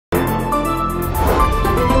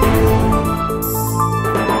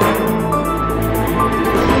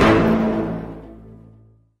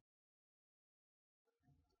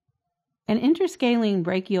An interscalene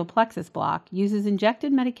brachial plexus block uses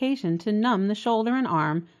injected medication to numb the shoulder and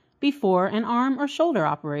arm before an arm or shoulder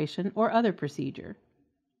operation or other procedure.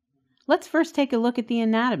 Let's first take a look at the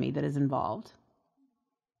anatomy that is involved.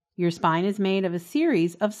 Your spine is made of a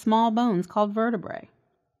series of small bones called vertebrae.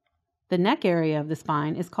 The neck area of the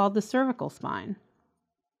spine is called the cervical spine.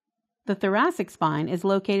 The thoracic spine is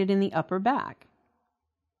located in the upper back.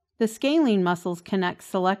 The scalene muscles connect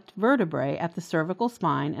select vertebrae at the cervical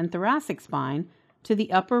spine and thoracic spine to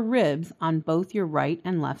the upper ribs on both your right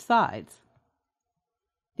and left sides.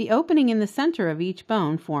 The opening in the center of each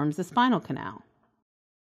bone forms the spinal canal.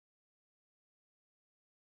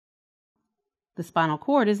 The spinal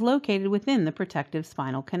cord is located within the protective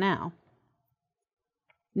spinal canal.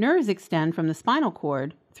 Nerves extend from the spinal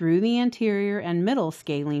cord through the anterior and middle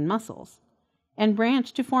scalene muscles and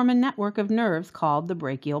branch to form a network of nerves called the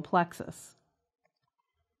brachial plexus.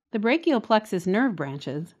 The brachial plexus nerve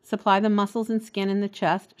branches supply the muscles and skin in the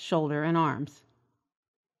chest, shoulder, and arms.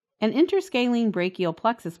 An interscalene brachial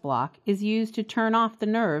plexus block is used to turn off the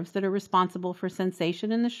nerves that are responsible for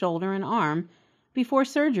sensation in the shoulder and arm before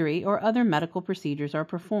surgery or other medical procedures are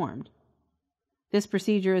performed. This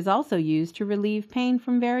procedure is also used to relieve pain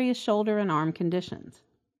from various shoulder and arm conditions.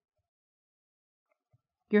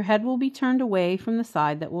 Your head will be turned away from the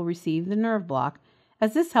side that will receive the nerve block,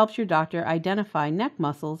 as this helps your doctor identify neck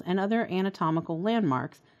muscles and other anatomical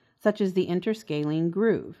landmarks, such as the interscalene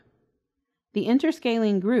groove. The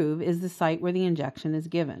interscalene groove is the site where the injection is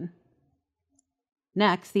given.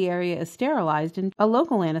 Next, the area is sterilized and a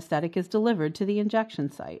local anesthetic is delivered to the injection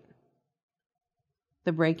site.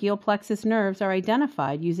 The brachial plexus nerves are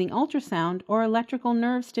identified using ultrasound or electrical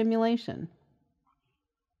nerve stimulation.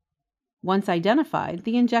 Once identified,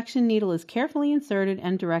 the injection needle is carefully inserted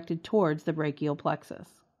and directed towards the brachial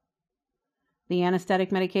plexus. The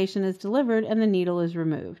anesthetic medication is delivered and the needle is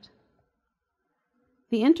removed.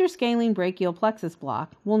 The interscalene brachial plexus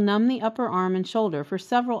block will numb the upper arm and shoulder for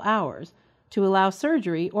several hours to allow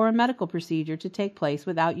surgery or a medical procedure to take place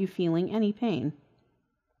without you feeling any pain.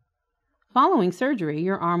 Following surgery,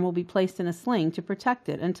 your arm will be placed in a sling to protect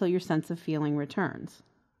it until your sense of feeling returns.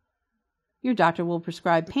 Your doctor will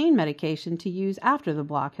prescribe pain medication to use after the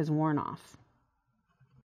block has worn off.